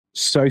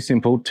So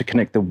simple to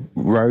connect the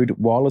RØDE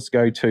Wireless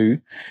GO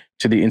II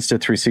to the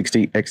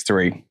Insta360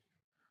 X3.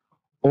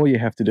 All you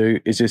have to do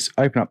is just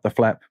open up the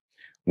flap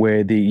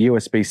where the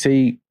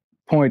USB-C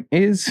point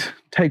is,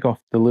 take off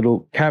the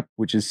little cap,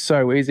 which is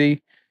so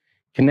easy,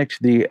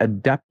 connect the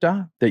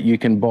adapter that you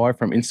can buy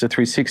from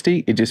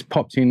Insta360. It just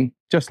pops in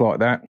just like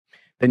that.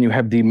 Then you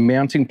have the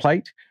mounting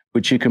plate,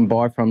 which you can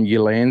buy from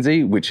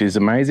Ulanzi, which is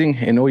amazing.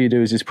 And all you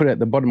do is just put it at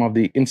the bottom of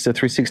the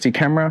Insta360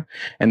 camera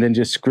and then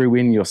just screw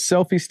in your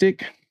selfie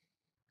stick.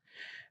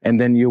 And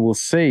then you will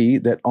see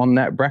that on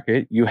that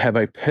bracket, you have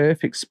a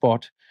perfect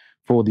spot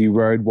for the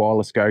RØDE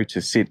Wireless GO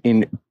to sit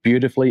in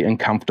beautifully and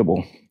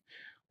comfortable.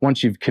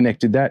 Once you've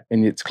connected that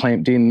and it's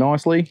clamped in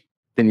nicely,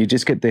 then you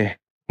just get the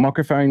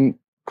microphone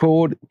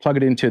cord, plug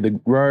it into the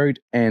RØDE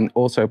and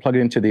also plug it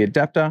into the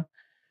adapter,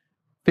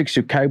 fix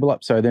your cable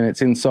up so then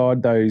it's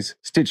inside those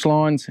stitch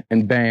lines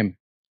and bam,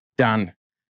 done.